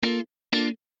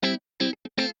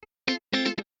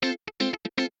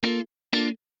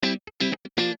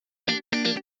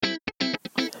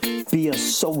Be a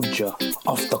soldier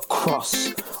of the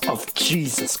cross of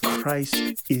Jesus.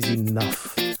 Christ is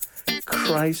enough.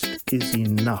 Christ is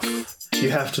enough. You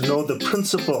have to know the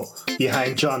principle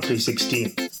behind John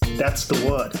 3:16. That's the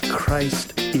word.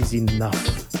 Christ is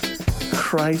enough.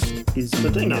 Christ is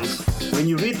The thing enough. is, when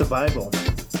you read the Bible,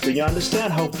 when you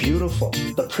understand how beautiful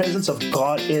the presence of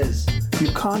God is,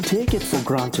 You can't take it for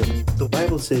granted. The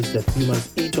Bible says that we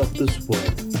must eat of this word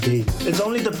daily. it's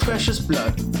only the precious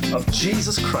blood of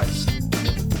Jesus Christ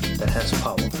that has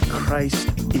power. Christ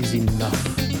is enough.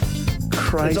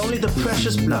 Christ It's only the is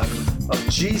precious enough. blood of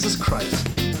Jesus Christ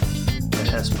that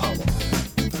has power.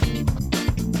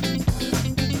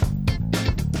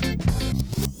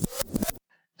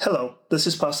 Hello, this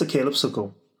is Pastor Caleb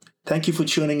Sukul. Thank you for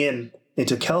tuning in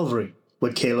into Calvary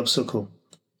with Caleb Sukul.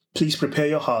 Please prepare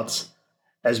your hearts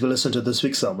as we listen to this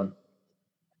week's sermon.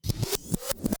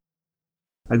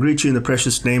 I greet you in the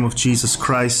precious name of Jesus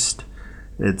Christ.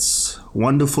 It's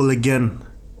wonderful again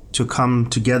to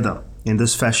come together in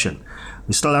this fashion.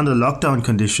 We're still under lockdown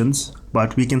conditions,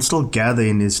 but we can still gather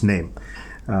in His name.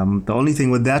 The only thing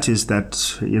with that is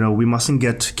that, we mustn't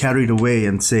get carried away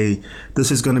and say, this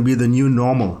is going to be the new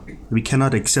normal. We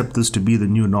cannot accept this to be the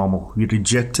new normal. We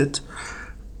reject it.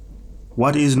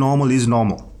 What is normal is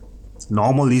normal.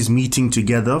 Normal is meeting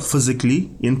together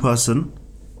physically, in person,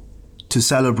 to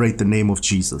celebrate the name of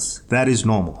Jesus. That is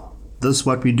normal. This,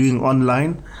 what we're doing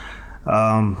online,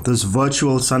 this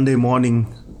virtual Sunday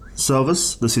morning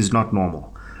service, this is not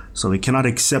normal. So we cannot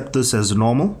accept this as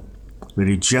normal. We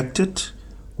reject it.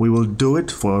 We will do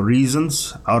it for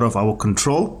reasons out of our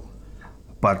control.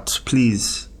 But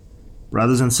please,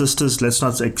 brothers and sisters, let's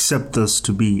not accept this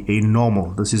to be a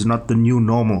normal. This is not the new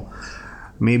normal.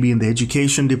 Maybe in the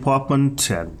education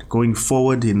department and going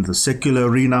forward in the secular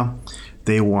arena,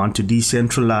 they want to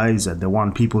decentralize and they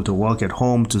want people to work at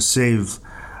home to save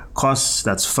costs.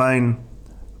 That's fine.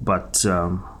 But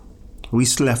we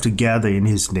still have to gather in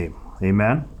His name.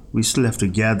 Amen? We still have to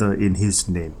gather in His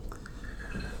name.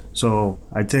 So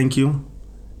I thank you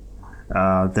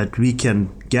that we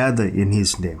can gather in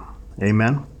His name.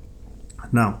 Amen?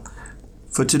 Now,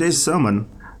 for today's sermon,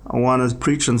 I want to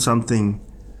preach on something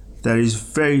that is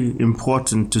very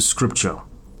important to Scripture.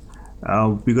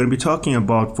 We're going to be talking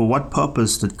about for what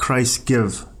purpose did Christ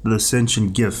give the Ascension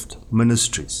Gift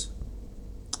ministries.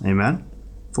 Amen?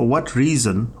 For what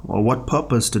reason or what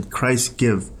purpose did Christ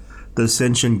give the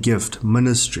Ascension Gift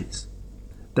ministries?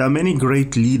 There are many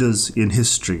great leaders in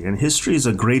history, and history is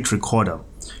a great recorder.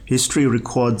 History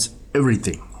records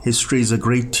everything. History is a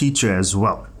great teacher as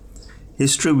well.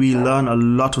 History, we learn a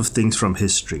lot of things from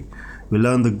history. We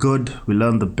learn the good, we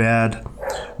learn the bad,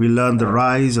 we learn the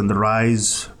rise and the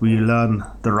rise, we learn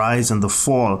the rise and the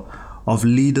fall of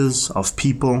leaders, of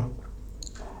people.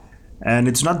 And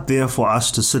it's not there for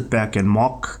us to sit back and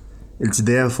mock. It's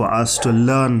there for us to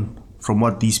learn from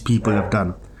what these people have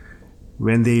done.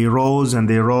 When they rose and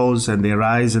they rose and they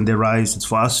rise and they rise, it's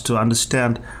for us to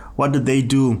understand what did they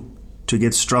do to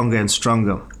get stronger and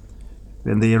stronger.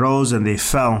 When they rose and they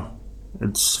fell,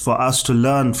 it's for us to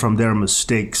learn from their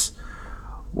mistakes.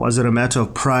 Was it a matter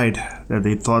of pride that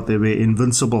they thought they were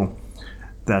invincible,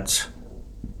 that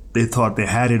they thought they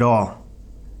had it all,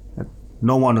 that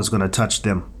no one was going to touch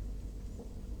them?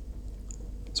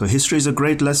 So history is a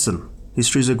great lesson.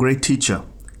 History is a great teacher.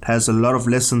 It has a lot of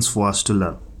lessons for us to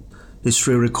learn.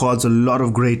 History records a lot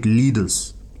of great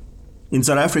leaders. In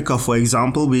South Africa, for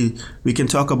example, we can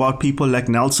talk about people like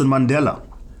Nelson Mandela,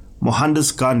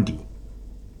 Mohandas Gandhi,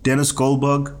 Dennis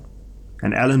Goldberg,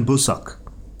 and Alan Busak.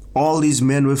 All these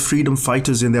men were freedom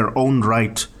fighters in their own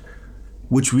right,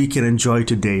 which we can enjoy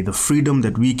today. The freedom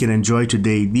that we can enjoy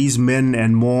today, these men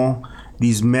and more,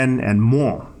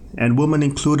 and women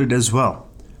included as well,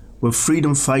 were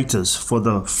freedom fighters for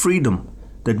the freedom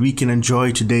that we can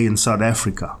enjoy today in South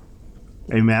Africa.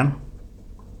 Amen?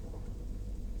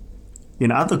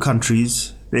 In other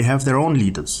countries, they have their own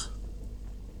leaders.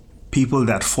 People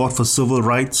that fought for civil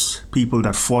rights, people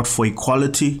that fought for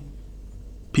equality,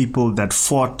 people that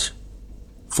fought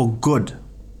for good.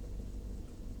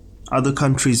 Other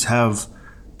countries have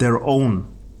their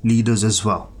own leaders as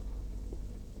well.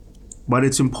 But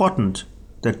it's important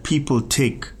that people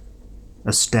take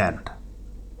a stand.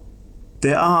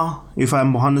 There are, if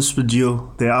I'm honest with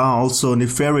you, there are also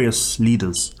nefarious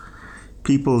leaders.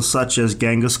 People such as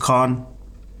Genghis Khan,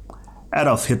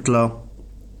 Adolf Hitler,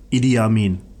 Idi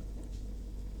Amin.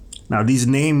 Now these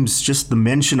names, just the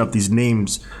mention of these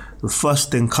names, the first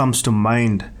thing comes to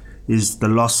mind is the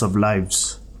loss of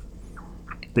lives,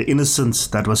 the innocence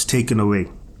that was taken away,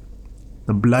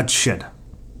 the bloodshed.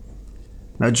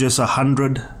 Not just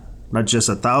 100, not just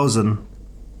 1,000,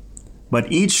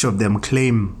 but each of them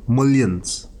claim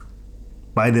millions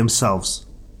by themselves.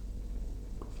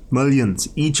 Millions,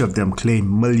 each of them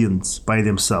claim millions by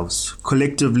themselves.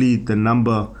 Collectively, the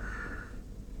number,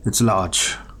 it's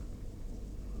large.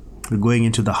 We're going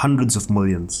into the hundreds of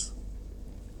millions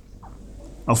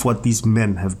of what these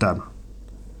men have done,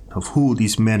 of who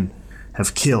these men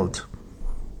have killed.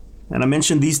 And I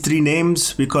mentioned these three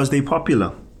names because they're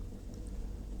popular.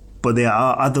 But there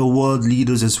are other world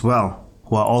leaders as well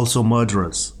who are also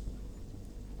murderers,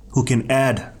 who can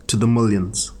add to the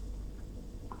millions.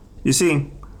 You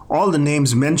see, all the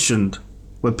names mentioned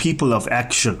were people of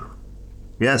action.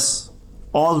 Yes,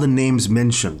 all the names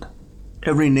mentioned,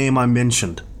 every name I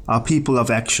mentioned, are people of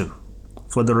action,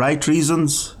 for the right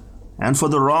reasons and for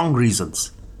the wrong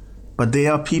reasons. But they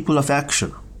are people of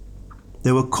action.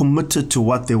 They were committed to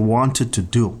what they wanted to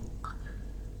do.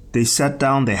 They sat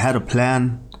down, they had a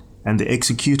plan, and they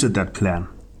executed that plan.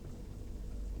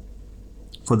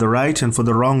 For the right and for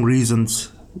the wrong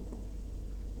reasons,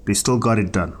 they still got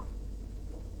it done.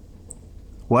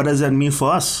 What does that mean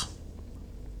for us?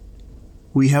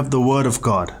 We have the Word of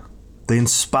God, the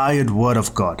inspired Word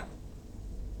of God.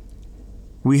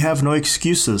 We have no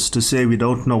excuses to say we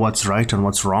don't know what's right and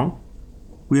what's wrong.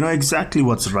 We know exactly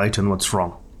what's right and what's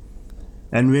wrong.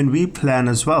 And when we plan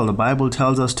as well, the Bible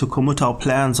tells us to commit our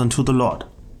plans unto the Lord.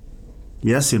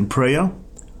 Yes, in prayer,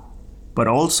 but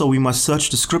also we must search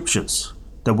the scriptures,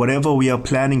 that whatever we are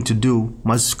planning to do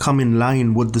must come in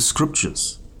line with the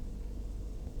scriptures.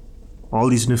 All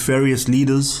these nefarious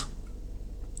leaders,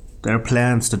 their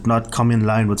plans did not come in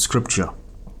line with scripture.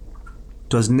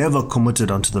 It was never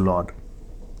committed unto the Lord.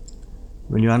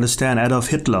 When you understand Adolf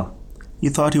Hitler, he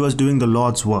thought he was doing the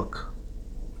Lord's work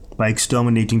by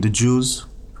exterminating the Jews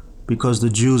because the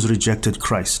Jews rejected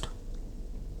Christ.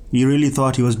 He really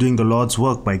thought he was doing the Lord's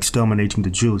work by exterminating the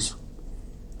Jews.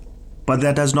 But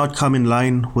that does not come in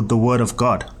line with the Word of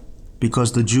God,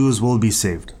 because the Jews will be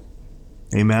saved.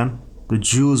 Amen? The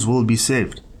Jews will be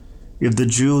saved. If the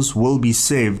Jews will be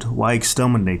saved, why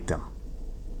exterminate them?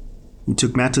 He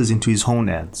took matters into his own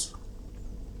hands.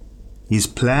 His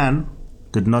plan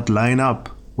did not line up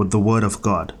with the Word of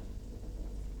God.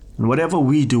 And whatever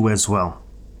we do as well,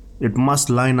 it must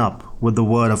line up with the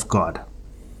Word of God.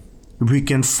 If we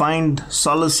can find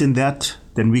solace in that,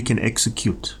 then we can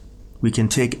execute. We can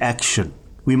take action.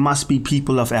 We must be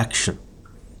people of action.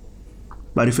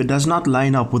 But if it does not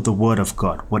line up with the Word of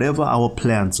God, whatever our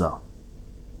plans are,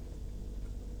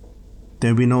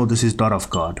 then we know this is not of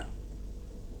God.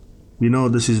 We know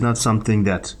this is not something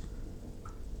that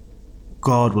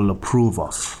God will approve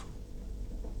of.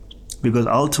 Because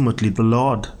ultimately the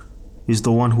Lord is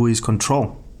the one who is in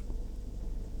control.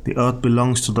 The earth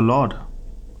belongs to the Lord.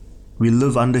 We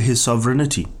live under His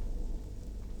sovereignty,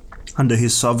 under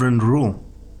His sovereign rule.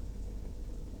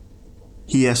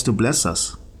 He has to bless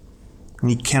us. And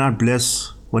He cannot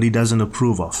bless what He doesn't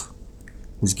approve of.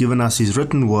 He's given us His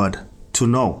written word to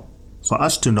know, for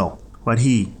us to know what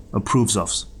He approves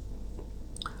of.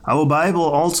 Our Bible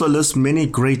also lists many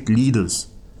great leaders,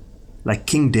 like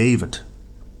King David.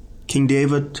 King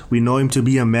David, we know him to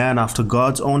be a man after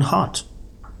God's own heart.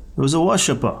 He was a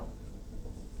worshipper.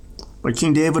 But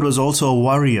King David was also a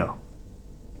warrior,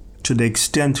 to the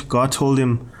extent God told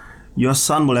him, your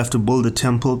son will have to build a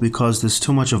temple because there's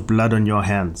too much of blood on your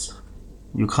hands.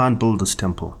 You can't build this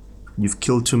temple. You've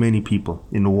killed too many people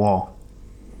in war.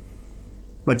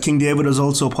 But King David was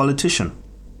also a politician.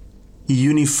 He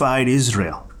unified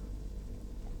Israel.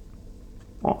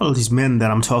 All these men that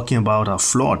I'm talking about are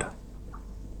flawed.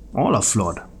 All are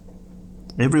flawed.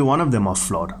 Every one of them are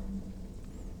flawed.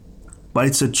 But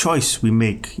it's a choice we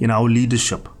make in our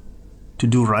leadership to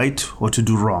do right or to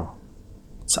do wrong.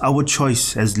 It's our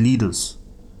choice as leaders.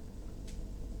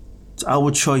 It's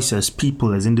our choice as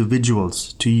people, as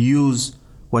individuals, to use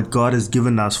what God has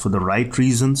given us for the right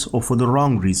reasons or for the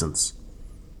wrong reasons.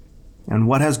 And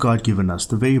what has God given us?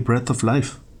 The very breath of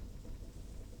life.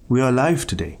 We are alive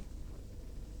today.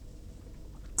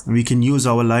 We can use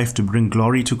our life to bring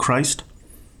glory to Christ,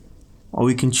 or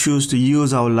we can choose to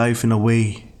use our life in a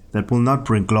way that will not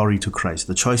bring glory to Christ.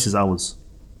 The choice is ours.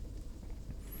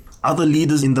 Other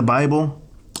leaders in the Bible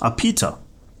are Peter.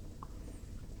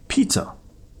 Peter,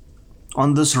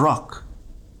 on this rock,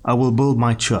 I will build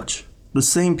my church. The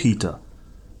same Peter.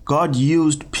 God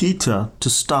used Peter to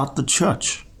start the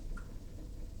church.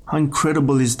 How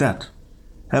incredible is that?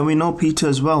 And we know Peter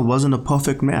as well wasn't a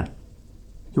perfect man.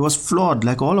 He was flawed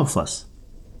like all of us.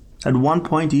 At one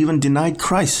point, he even denied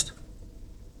Christ.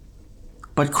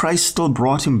 But Christ still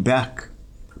brought him back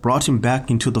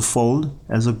into the fold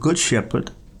as a good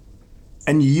shepherd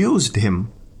and used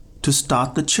him to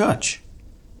start the church.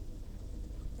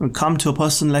 We come to a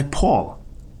person like Paul.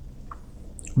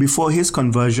 Before his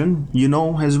conversion, you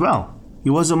know as well, he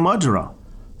was a murderer,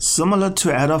 similar to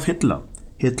Adolf Hitler.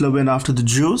 Hitler went after the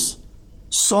Jews.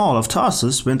 Saul of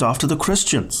Tarsus went after the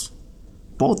Christians.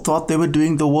 Both thought they were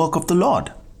doing the work of the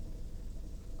Lord.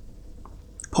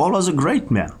 Paul was a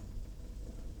great man.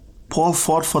 Paul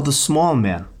fought for the small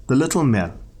man, the little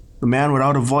man, the man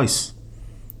without a voice.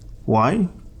 Why?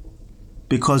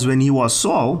 Because when he was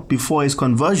Saul, before his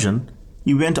conversion,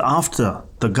 he went after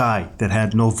the guy that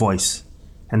had no voice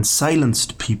and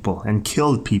silenced people and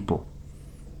killed people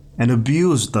and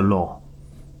abused the law.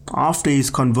 After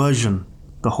his conversion,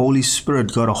 the Holy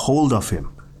Spirit got a hold of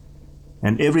him,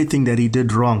 and everything that he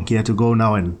did wrong, he had to go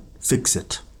now and fix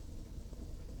it.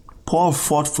 Paul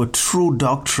fought for true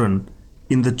doctrine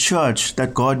in the church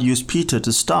that God used Peter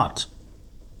to start.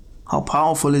 How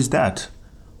powerful is that?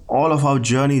 All of our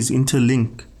journeys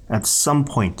interlink at some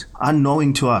point,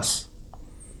 unknowing to us.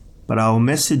 But our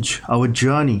message, our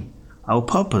journey, our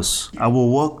purpose, our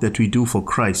work that we do for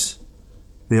Christ,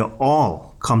 they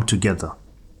all come together.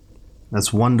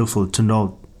 That's wonderful to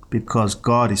know, because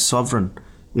God is sovereign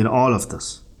in all of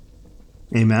this.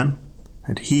 Amen?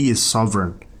 And He is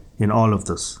sovereign in all of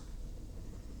this.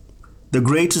 The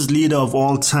greatest leader of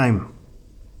all time.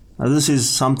 Now this is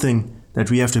something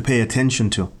that we have to pay attention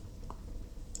to.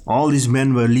 All these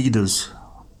men were leaders,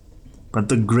 but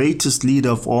the greatest leader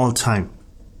of all time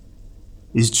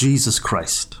is Jesus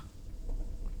Christ.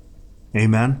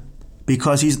 Amen?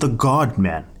 Because He's the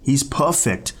God-man. He's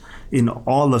perfect in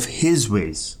all of His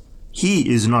ways. He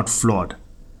is not flawed.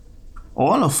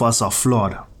 All of us are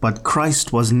flawed, but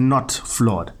Christ was not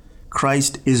flawed.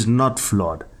 Christ is not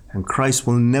flawed, and Christ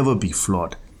will never be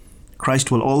flawed.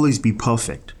 Christ will always be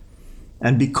perfect.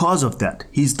 And because of that,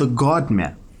 He's the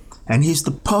God-man, and He's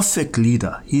the perfect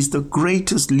leader. He's the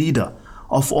greatest leader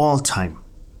of all time.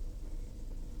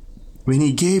 When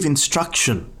He gave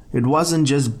instruction, it wasn't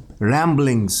just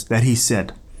ramblings that He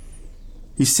said.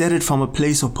 He said it from a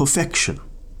place of perfection.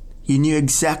 He knew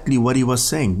exactly what He was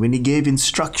saying. When He gave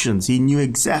instructions, He knew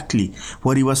exactly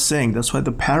what He was saying. That's why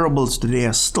the parables today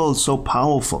are still so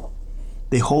powerful.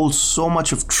 They hold so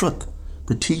much of truth,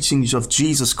 the teachings of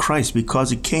Jesus Christ,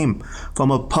 because it came from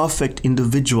a perfect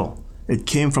individual. It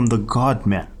came from the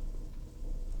God-man.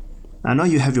 I know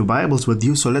you have your Bibles with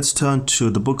you, so let's turn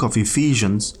to the book of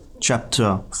Ephesians,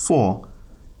 chapter 4,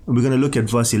 and we're going to look at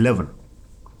verse 11.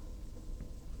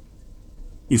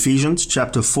 Ephesians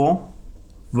chapter 4,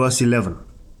 verse 11.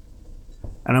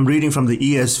 And I'm reading from the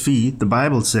ESV. The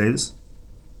Bible says,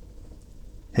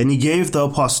 "And He gave the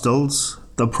apostles,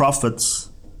 the prophets,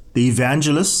 the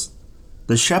evangelists,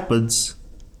 the shepherds,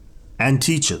 and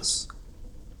teachers."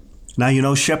 Now you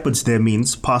know shepherds there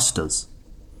means pastors.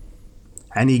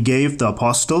 "And He gave the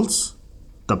apostles,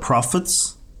 the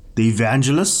prophets, the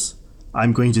evangelists,"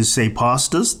 I'm going to say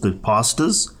pastors, the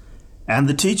pastors, "and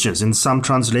the teachers." In some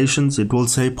translations it will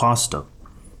say pastor.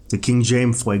 The King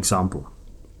James, for example.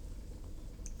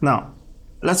 Now,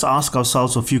 let's ask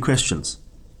ourselves a few questions.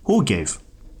 Who gave?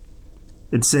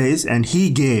 It says, "And He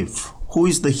gave." Who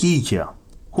is the He here?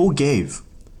 Who gave?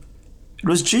 It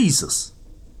was Jesus.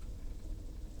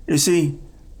 You see,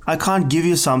 I can't give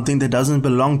you something that doesn't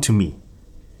belong to me.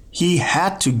 He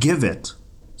had to give it.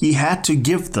 He had to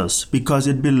give this because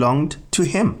it belonged to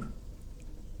Him.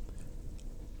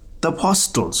 The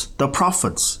apostles, the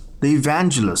prophets, the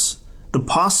evangelists, the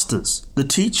pastors, the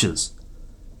teachers,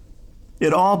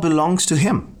 it all belongs to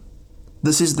Him.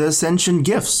 This is the ascension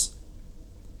gifts.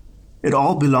 It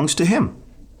all belongs to Him.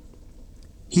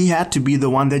 He had to be the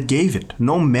one that gave it.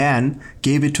 No man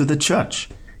gave it to the church.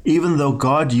 Even though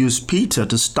God used Peter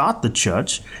to start the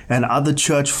church and other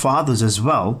church fathers as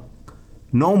well,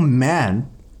 no man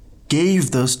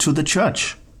gave this to the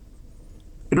church.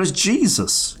 It was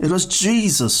Jesus. It was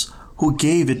Jesus who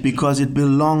gave it because it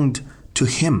belonged to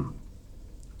Him.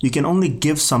 You can only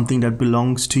give something that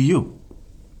belongs to you.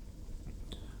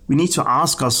 We need to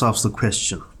ask ourselves the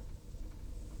question,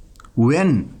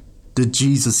 when did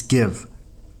Jesus give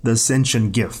the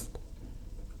ascension gift?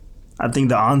 I think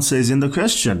the answer is in the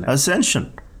question,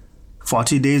 ascension.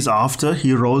 40 days after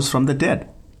He rose from the dead.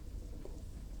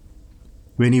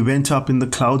 When He went up in the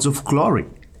clouds of glory,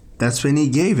 that's when He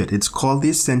gave it. It's called the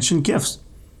ascension gifts.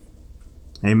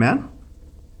 Amen?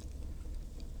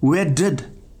 Where did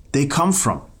they come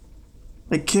from?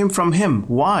 They came from Him.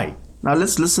 Why? Now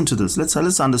let's listen to this.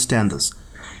 Let's understand this.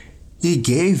 He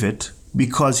gave it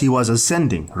because He was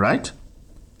ascending, right?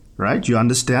 Right? You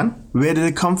understand? Where did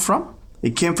it come from?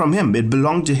 It came from Him. It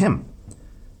belonged to Him.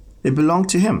 It belonged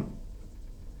to Him.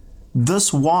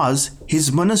 This was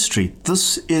His ministry.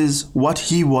 This is what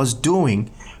He was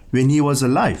doing when He was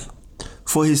alive.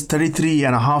 for his 33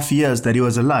 and a half years that he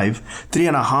was alive,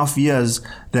 3.5 years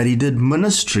that he did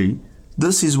ministry,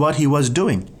 this is what he was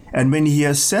doing. And when he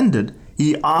ascended,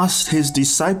 he asked his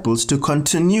disciples to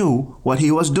continue what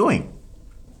he was doing.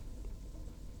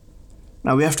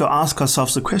 Now we have to ask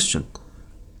ourselves the question,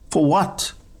 for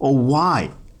what or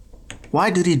why?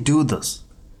 Why did he do this?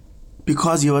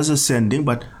 Because he was ascending,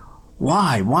 but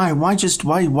why? Why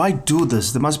do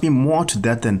this? There must be more to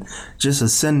that than just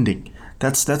ascending.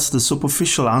 That's the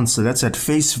superficial answer. That's at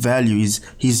face value.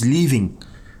 He's leaving.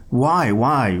 Why?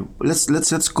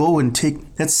 Let's go and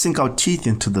let's sink our teeth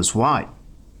into this. Why?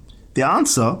 The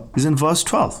answer is in verse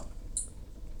 12.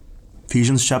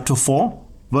 Ephesians chapter 4,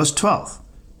 verse 12.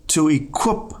 To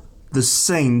equip the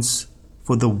saints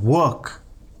for the work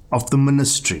of the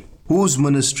ministry. Whose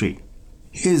ministry?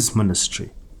 His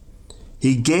ministry.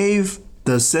 He gave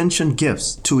the ascension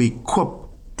gifts to equip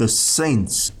the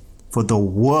saints for the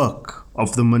work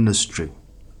of the ministry.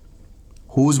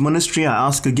 Whose ministry? I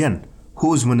ask again.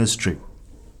 Whose ministry?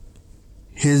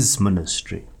 His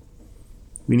ministry.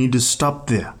 We need to stop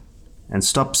there and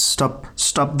stop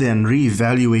there and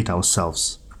reevaluate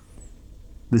ourselves.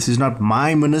 This is not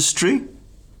my ministry.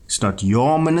 It's not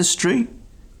your ministry.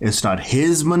 It's not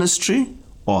his ministry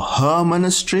or her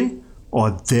ministry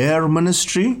or their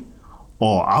ministry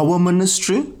or our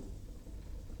ministry.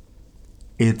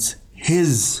 It's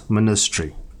his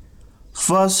ministry.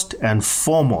 First and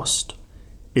foremost,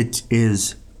 it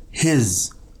is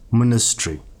his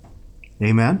ministry.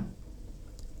 Amen?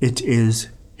 It is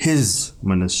his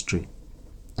ministry.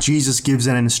 Jesus gives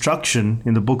an instruction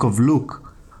in the book of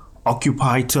Luke,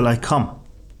 occupy till I come.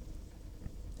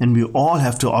 And we all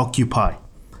have to occupy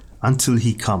until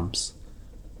he comes.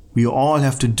 We all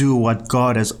have to do what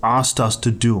God has asked us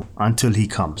to do until he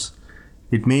comes.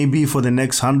 It may be for the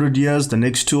next 100 years, the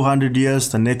next 200 years,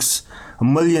 the next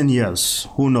 1,000,000 years.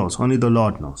 Who knows? Only the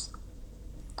Lord knows.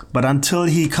 But until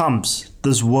he comes,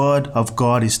 this word of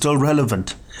God is still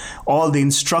relevant. All the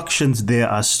instructions there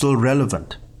are still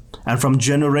relevant. And from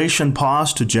generation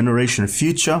past to generation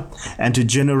future and to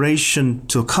generation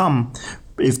to come,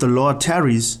 if the Lord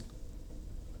tarries,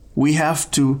 we have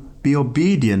to be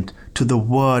obedient to the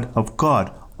word of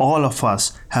God. All of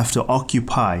us have to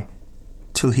occupy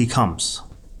till he comes.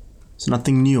 It's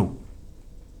nothing new.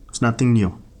 It's nothing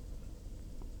new.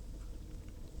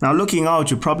 Now looking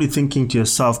out, you're probably thinking to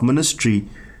yourself, ministry,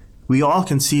 we all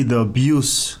can see the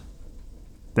abuse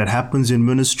that happens in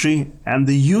ministry and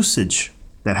the usage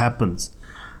that happens.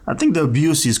 I think the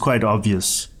abuse is quite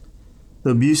obvious.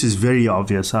 The abuse is very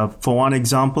obvious. For one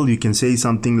example, you can say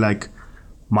something like,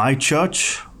 my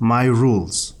church, my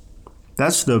rules.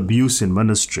 That's the abuse in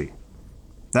ministry.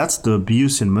 That's the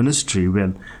abuse in ministry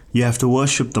when you have to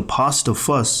worship the pastor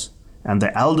first and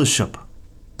the eldership,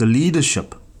 the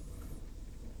leadership,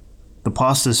 the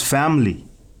pastor's family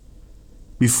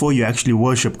before you actually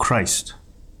worship Christ.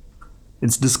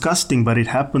 It's disgusting, but it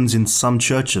happens in some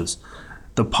churches.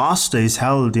 The pastor is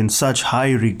held in such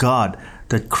high regard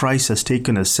that Christ has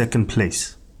taken a second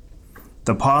place.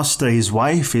 The pastor, his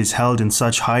wife, is held in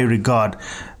such high regard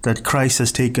that Christ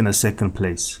has taken a second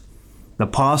place. The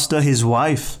pastor, his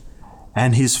wife,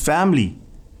 and his family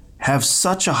have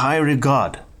such a high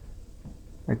regard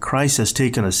that Christ has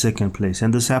taken a second place.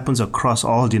 And this happens across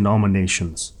all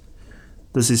denominations.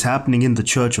 This is happening in the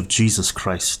Church of Jesus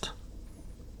Christ.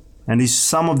 And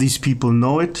some of these people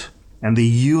know it, and they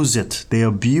use it. They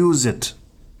abuse it.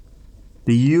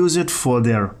 They use it for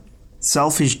their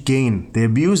selfish gain. They're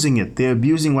abusing it. They're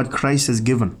abusing what Christ has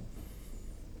given.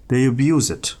 They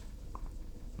abuse it.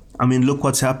 I mean, look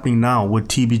what's happening now with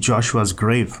TB Joshua's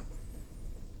grave.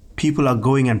 People are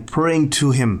going and praying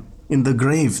to him in the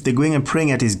grave. They're going and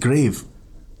praying at his grave.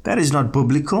 That is not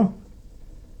biblical.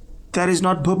 That is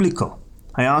not biblical.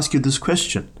 I ask you this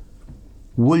question.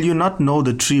 Will you not know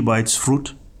the tree by its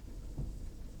fruit?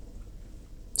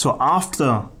 So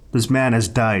after this man has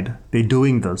died, they're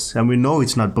doing this, and we know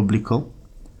it's not biblical.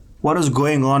 What is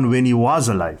going on when he was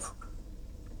alive?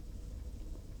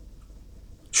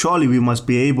 Surely we must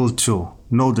be able to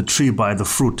know the tree by the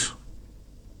fruit,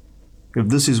 if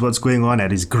this is what's going on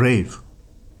at his grave.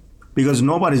 Because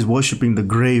nobody's worshipping the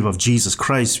grave of Jesus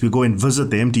Christ. We go and visit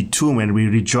the empty tomb and we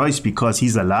rejoice because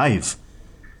he's alive.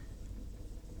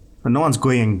 But no one's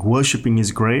going and worshipping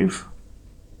his grave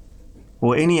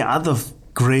or any other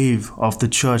grave of the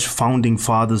church founding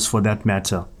fathers, for that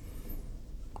matter,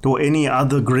 or any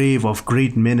other grave of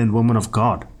great men and women of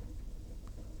God.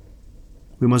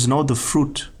 We must know the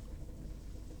fruit.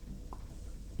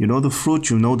 You know the fruit,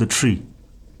 you know the tree.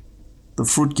 The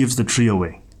fruit gives the tree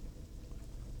away.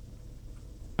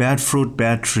 Bad fruit,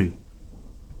 bad tree.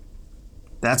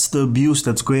 That's the abuse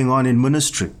that's going on in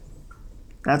ministry.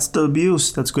 That's the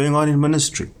abuse that's going on in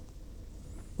ministry.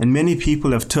 And many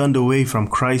people have turned away from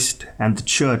Christ and the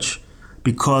church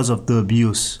because of the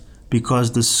abuse,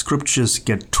 because the scriptures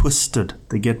get twisted,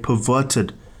 they get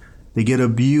perverted, they get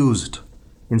abused.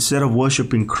 Instead of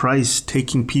worshiping Christ,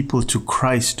 taking people to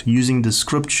Christ, using the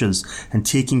scriptures and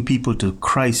taking people to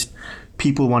Christ,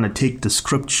 people want to take the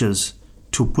scriptures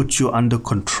to put you under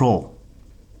control,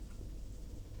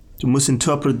 to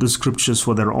misinterpret the scriptures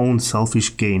for their own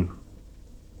selfish gain.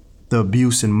 The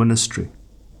abuse in ministry.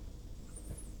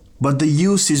 But the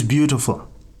use is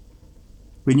beautiful.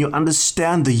 When you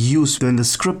understand the use, when the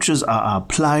scriptures are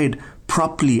applied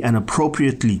properly and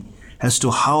appropriately as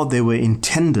to how they were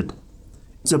intended,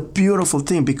 it's a beautiful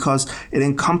thing because it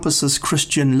encompasses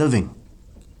Christian living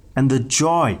and the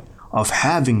joy of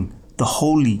having the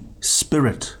Holy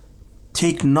Spirit.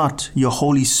 Take not your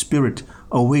Holy Spirit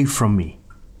away from me.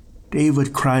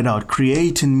 David cried out,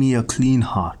 create in me a clean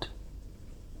heart.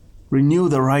 Renew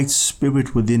the right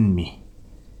spirit within me.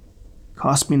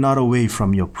 Cast me not away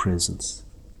from your presence.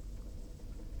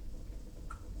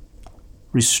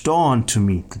 Restore unto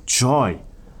me the joy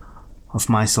of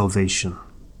my salvation.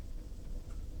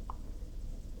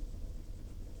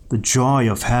 The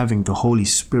joy of having the Holy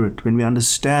Spirit. When we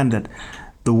understand that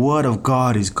the Word of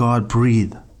God is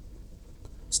God-breathed.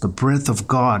 It's the breath of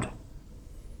God.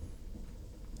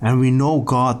 And we know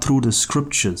God through the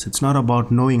scriptures. It's not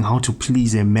about knowing how to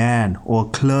please a man or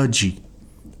clergy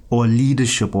or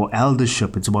leadership or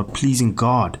eldership. It's about pleasing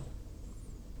God.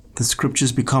 The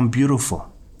scriptures become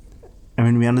beautiful. And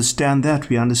when we understand that,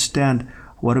 we understand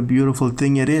what a beautiful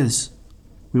thing it is.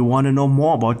 We want to know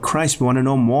more about Christ. We want to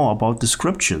know more about the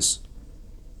scriptures.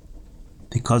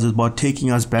 Because it's about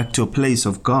taking us back to a place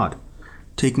of God.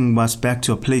 Taking us back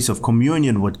to a place of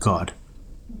communion with God.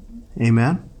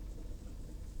 Amen?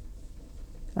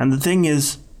 And the thing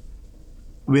is,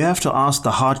 we have to ask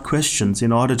the hard questions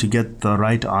in order to get the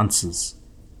right answers.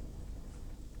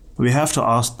 We have to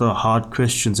ask the hard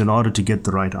questions in order to get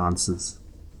the right answers.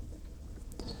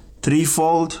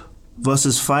 Threefold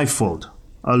versus fivefold.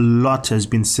 A lot has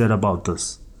been said about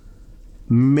this.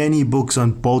 Many books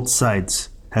on both sides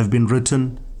have been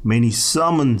written. Many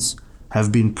sermons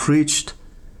have been preached.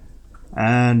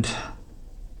 And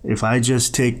if I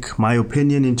just take my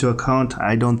opinion into account,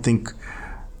 I don't think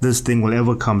this thing will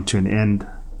ever come to an end.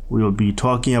 We will be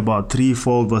talking about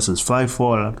threefold versus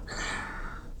fivefold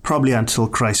probably until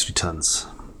Christ returns.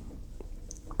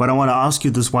 But I want to ask you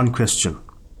this one question.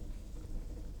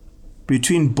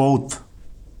 Between both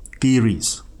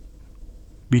theories,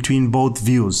 between both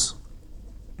views,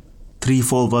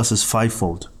 threefold versus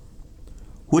fivefold,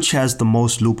 which has the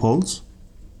most loopholes?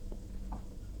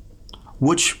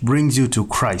 Which brings you to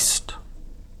Christ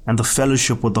and the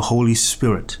fellowship with the Holy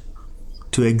Spirit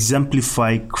to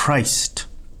exemplify Christ?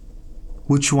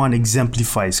 Which one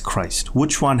exemplifies Christ?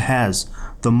 Which one has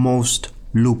the most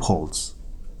loopholes?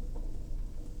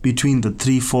 Between the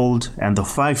threefold and the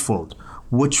fivefold,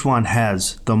 which one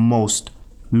has the most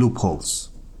loopholes?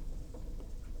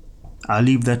 I'll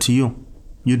leave that to you.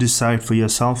 You decide for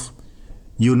yourself.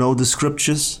 You know the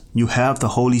scriptures. You have the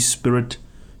Holy Spirit.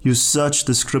 You search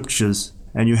the scriptures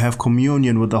and you have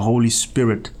communion with the Holy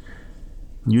Spirit.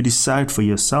 You decide for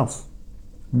yourself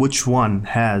which one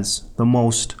has the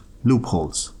most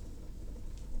loopholes.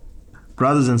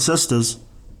 Brothers and sisters,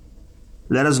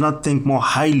 let us not think more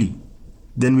highly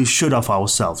than we should of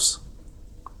ourselves.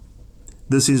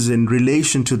 This is in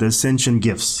relation to the ascension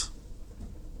gifts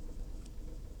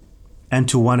and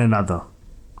to one another.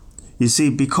 You see,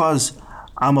 because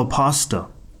I'm a pastor,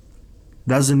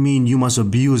 doesn't mean you must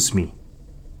abuse me.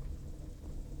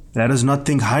 Let us not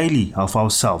think highly of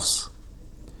ourselves.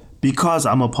 Because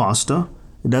I'm a pastor,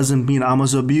 it doesn't mean I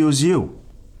must abuse you.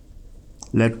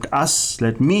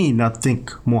 Let me not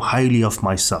think more highly of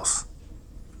myself.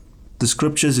 The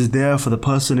scriptures is there for the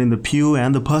person in the pew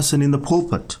and the person in the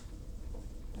pulpit.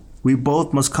 We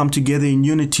both must come together in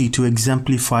unity to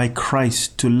exemplify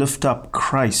Christ, to lift up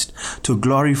Christ, to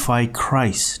glorify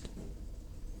Christ.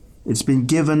 It's been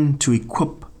given to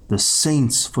equip the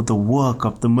saints for the work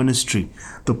of the ministry.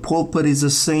 The pulpit is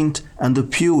a saint and the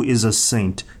pew is a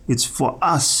saint. It's for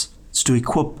us. It's to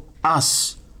equip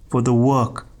us for the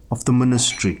work of the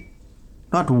ministry,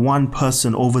 not one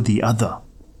person over the other.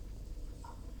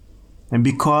 And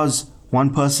because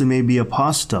one person may be a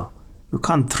pastor, you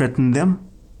can't threaten them.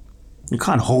 You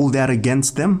can't hold that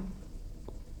against them.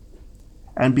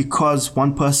 And because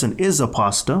one person is a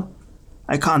pastor,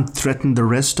 I can't threaten the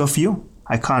rest of you.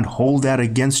 I can't hold that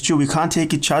against you. We can't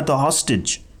take each other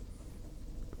hostage.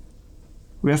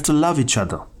 We have to love each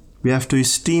other. We have to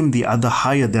esteem the other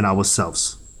higher than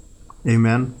ourselves.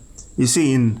 Amen. You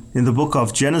see, in the book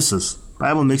of Genesis, the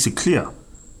Bible makes it clear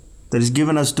that He's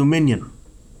given us dominion.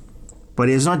 But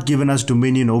He has not given us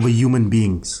dominion over human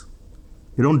beings.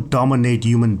 We don't dominate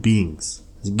human beings.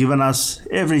 He's given us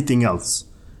everything else.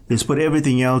 He's put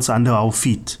everything else under our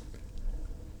feet.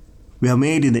 We are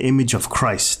made in the image of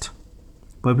Christ,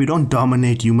 but we don't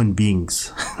dominate human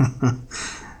beings.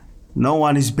 No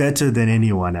one is better than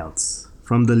anyone else.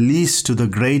 From the least to the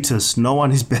greatest, no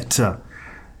one is better.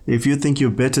 If you think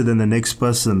you're better than the next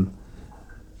person,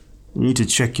 you need to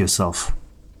check yourself.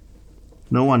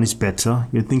 No one is better.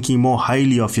 You're thinking more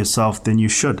highly of yourself than you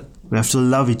should. We have to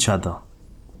love each other,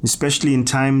 especially in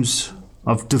times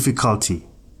of difficulty.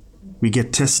 We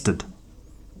get tested.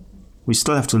 We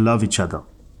still have to love each other.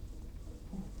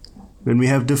 When we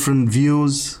have different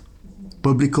views,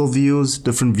 biblical views,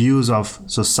 different views of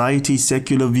society,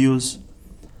 secular views,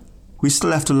 we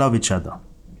still have to love each other.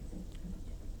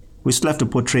 We still have to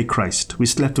portray Christ. We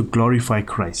still have to glorify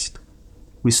Christ.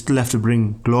 We still have to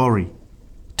bring glory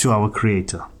to our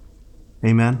Creator.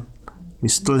 Amen? We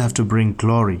still have to bring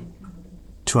glory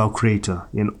to our Creator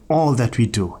in all that we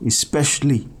do,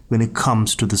 especially when it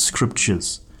comes to the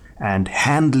Scriptures and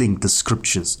handling the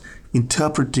Scriptures,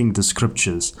 interpreting the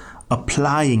Scriptures,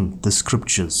 applying the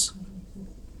Scriptures.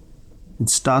 It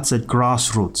starts at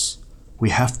grassroots.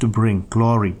 We have to bring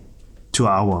glory to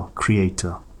our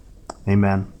Creator.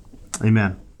 Amen.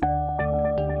 Amen.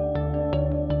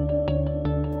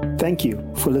 Thank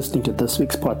you for listening to this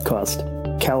week's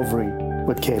podcast, Calvary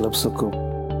with Caleb Suku.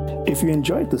 If you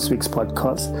enjoyed this week's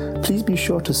podcast, please be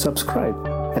sure to subscribe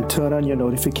and turn on your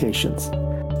notifications.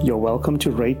 You're welcome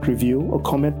to rate, review, or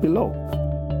comment below.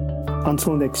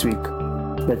 Until next week,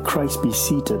 let Christ be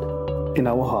seated in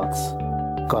our hearts.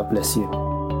 God bless you.